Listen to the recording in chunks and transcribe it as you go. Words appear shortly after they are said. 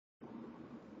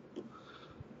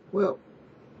Well,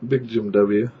 Big Jim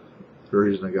W, the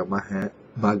reason I got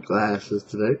my glasses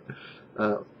today,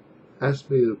 uh, asked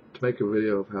me to make a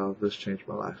video of how this changed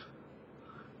my life.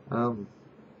 Um,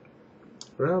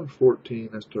 Around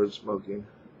 14, I started smoking.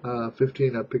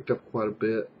 15, I picked up quite a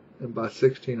bit, and by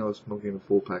 16, I was smoking a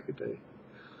full pack a day.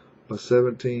 By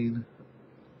 17,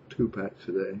 2 packs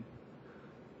a day.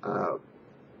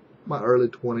 My early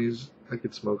 20s, I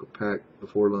could smoke a pack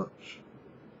before lunch.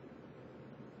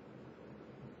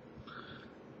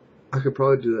 I could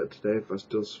probably do that today if I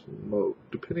still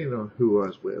smoked, depending on who I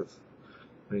was with.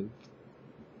 I mean,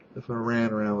 if I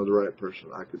ran around with the right person,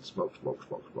 I could smoke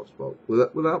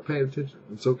without paying attention,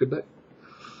 and so could they.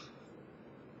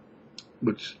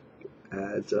 Which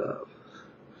adds up.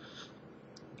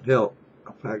 Hell,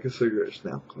 a pack of cigarettes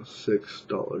now costs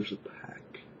 $6 a pack.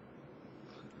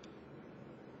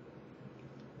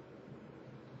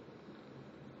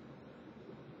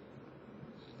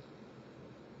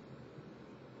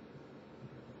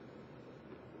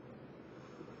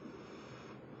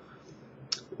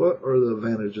 What are the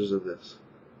advantages of this?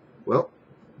 Well,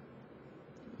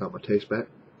 got my taste back,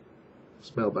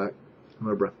 smell back, and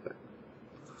my breath back.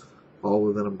 All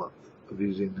within a month of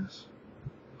using this.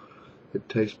 It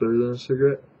tastes better than a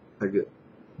cigarette. I get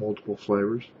multiple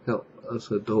flavors. Hell, us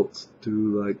adults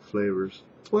do like flavors.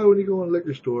 That's why when you go in a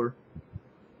liquor store,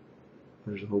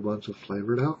 there's a whole bunch of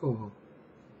flavored alcohol.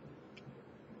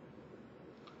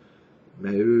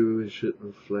 Maybe we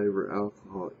shouldn't flavor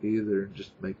alcohol either and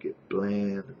just make it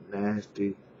bland and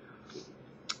nasty.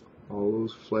 All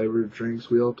those flavored drinks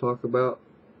we all talk about,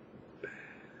 bad.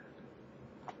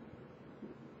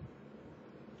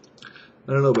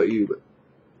 I don't know about you, but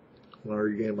when I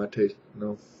regained my taste,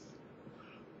 I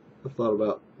thought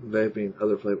about vaping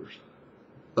other flavors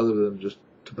other than just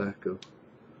tobacco.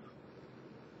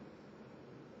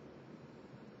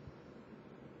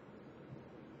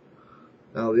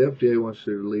 Now, the FDA wants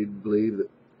you to believe that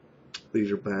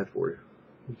these are bad for you,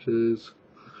 which is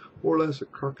more or less a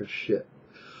crock of shit.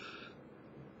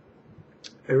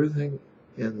 Everything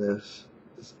in this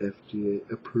is FDA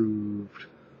approved.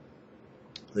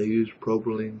 They use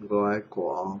propylene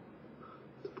glycol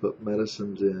to put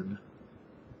medicines in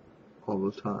all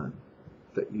the time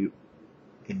that you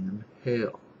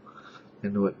inhale. They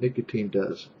know what nicotine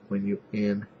does when you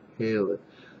inhale it.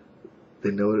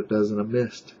 They know what it does in a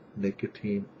mist.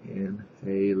 Nicotine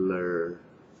inhaler.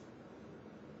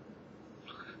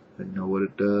 They know what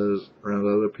it does around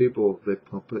other people. They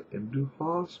pump it into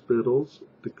hospitals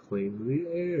to clean the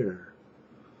air.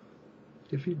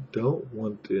 If you don't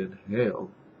want to inhale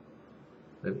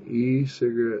an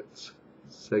e-cigarette's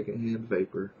secondhand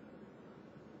vapor,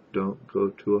 don't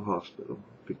go to a hospital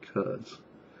because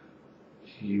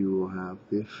you will have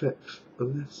the effects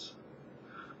of this.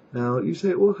 Now, you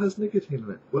say, well, it has nicotine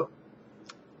in it. Well,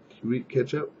 you eat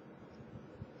ketchup?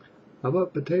 How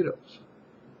about potatoes?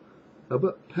 How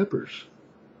about peppers?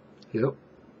 Yep,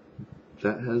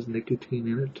 that has nicotine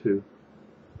in it too.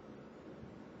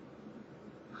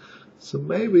 So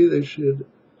maybe they should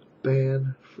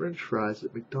ban French fries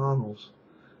at McDonald's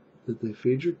that they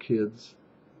feed your kids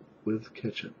with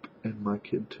ketchup, and my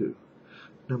kid too.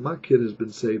 Now my kid has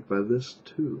been saved by this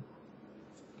too.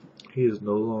 He is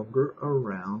no longer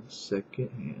around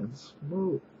secondhand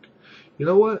smoke. You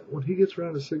know what? When he gets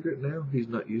around a cigarette now, he's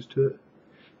not used to it,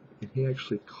 and he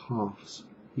actually coughs.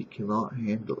 He cannot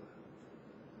handle it.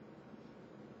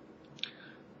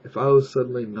 If I was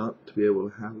suddenly not to be able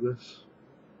to have this,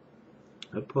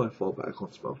 I'd probably fall back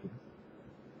on smoking,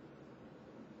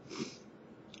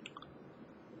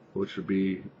 which would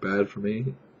be bad for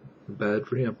me and bad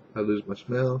for him. I'd lose my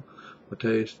smell, my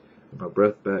taste, and my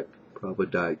breath back, probably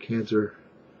die of cancer,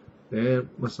 and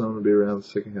my son would be around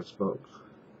secondhand smoke,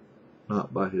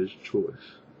 not by his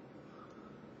choice.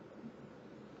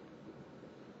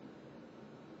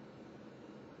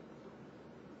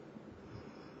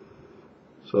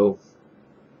 So,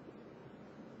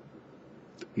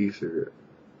 the e-cigarette.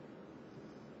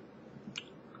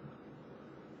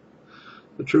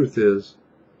 The truth is,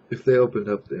 if they opened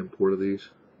up the import of these,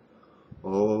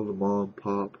 all the mom and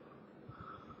pop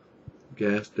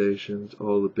gas stations,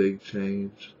 all the big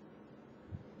chains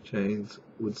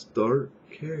would start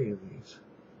carrying these.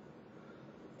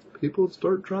 People would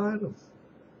start trying them.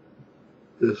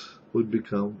 This would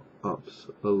become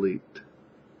obsolete.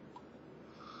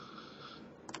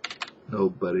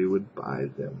 Nobody would buy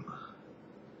them.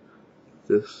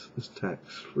 This is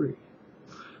tax-free.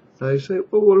 Now you say,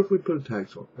 well, what if we put a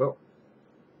tax on it? Well,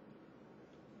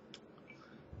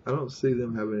 I don't see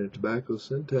them having a tobacco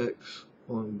sin tax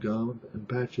on gum and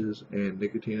patches and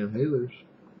nicotine inhalers.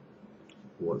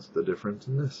 What's the difference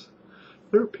in this?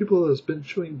 There are people that's been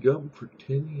chewing gum for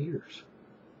 10 years.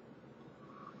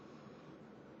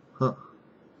 Huh.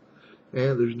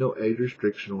 And there's no age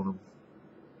restriction on them.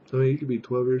 I mean, you could be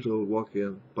 12 years old, walk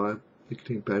in, buy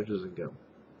nicotine patches and gum.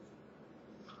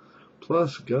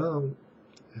 Plus, gum,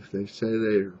 if they say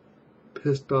they're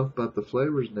pissed off about the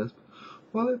flavors in this,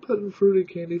 why are they putting fruity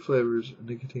candy flavors in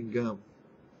nicotine gum?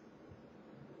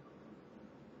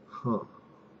 Huh.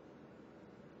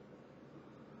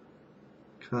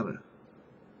 Kinda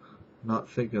not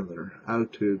thinking their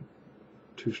attitude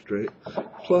too straight.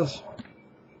 Plus,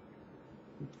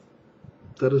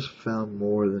 that is found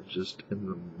more than just in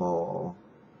the mall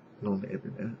and on the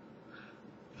internet.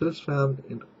 That is found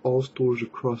in all stores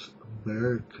across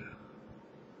America.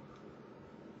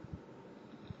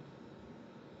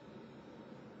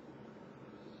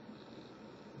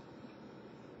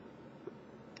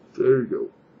 There you go.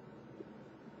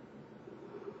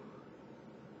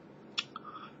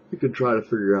 You could try to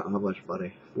figure out how much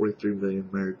money 43 million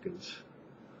Americans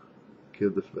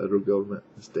give the federal government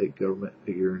and state government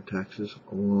a year in taxes,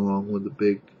 along with the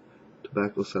big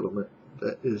tobacco settlement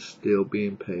that is still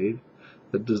being paid,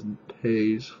 that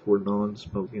pays for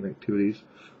non-smoking activities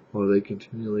while they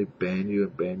continually ban you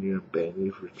and ban you and ban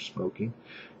you for smoking.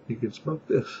 You can smoke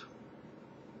this.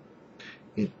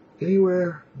 And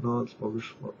anywhere non-smokers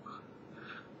smoke.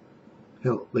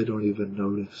 Hell, they don't even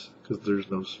notice because there's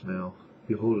no smell.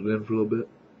 You hold it in for a little bit,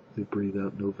 they breathe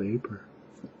out no vapor.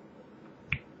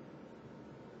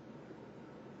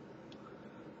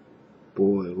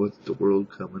 Boy, what's the world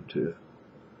coming to?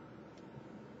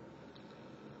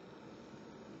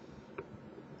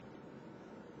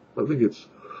 I think it's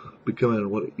becoming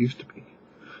what it used to be.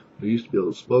 We used to be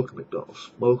able to smoke at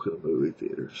McDonald's, smoke at a movie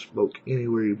theater, smoke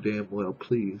anywhere you damn well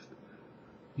pleased.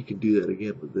 You can do that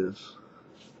again with this.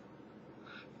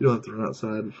 You don't have to run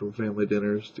outside from family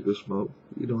dinners to go smoke.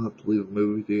 You don't have to leave a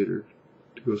movie theater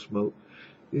to go smoke.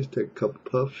 You just take a couple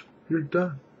puffs, you're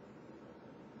done.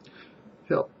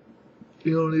 Hell,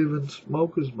 you don't even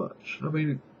smoke as much. I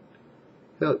mean,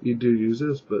 hell, you do use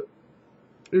this, but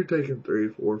you're taking 3,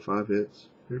 4, 5 hits.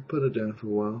 You're putting it down for a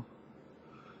while.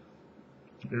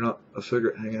 You're not a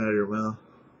cigarette hanging out of your mouth,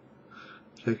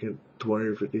 taking 20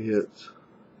 or 50 hits.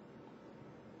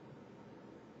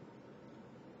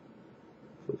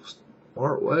 The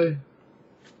smart way.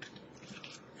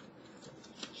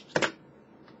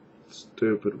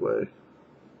 Stupid way.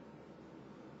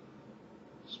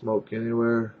 Smoke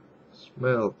anywhere.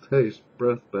 Smell, taste,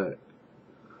 breath back.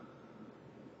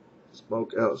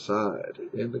 Smoke outside,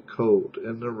 in the cold,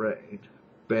 in the rain.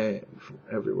 Banned from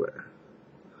everywhere.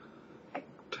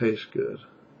 Tastes good.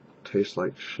 Tastes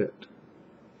like shit.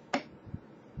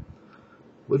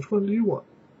 Which one do you want?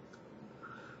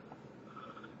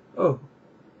 Oh,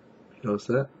 you notice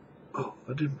that? Oh,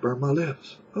 I didn't burn my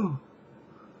lips. Oh,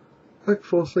 I can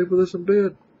fall asleep with this in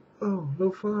bed. Oh,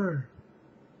 no fire.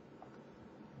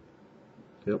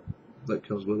 Yep, that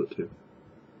comes with it too.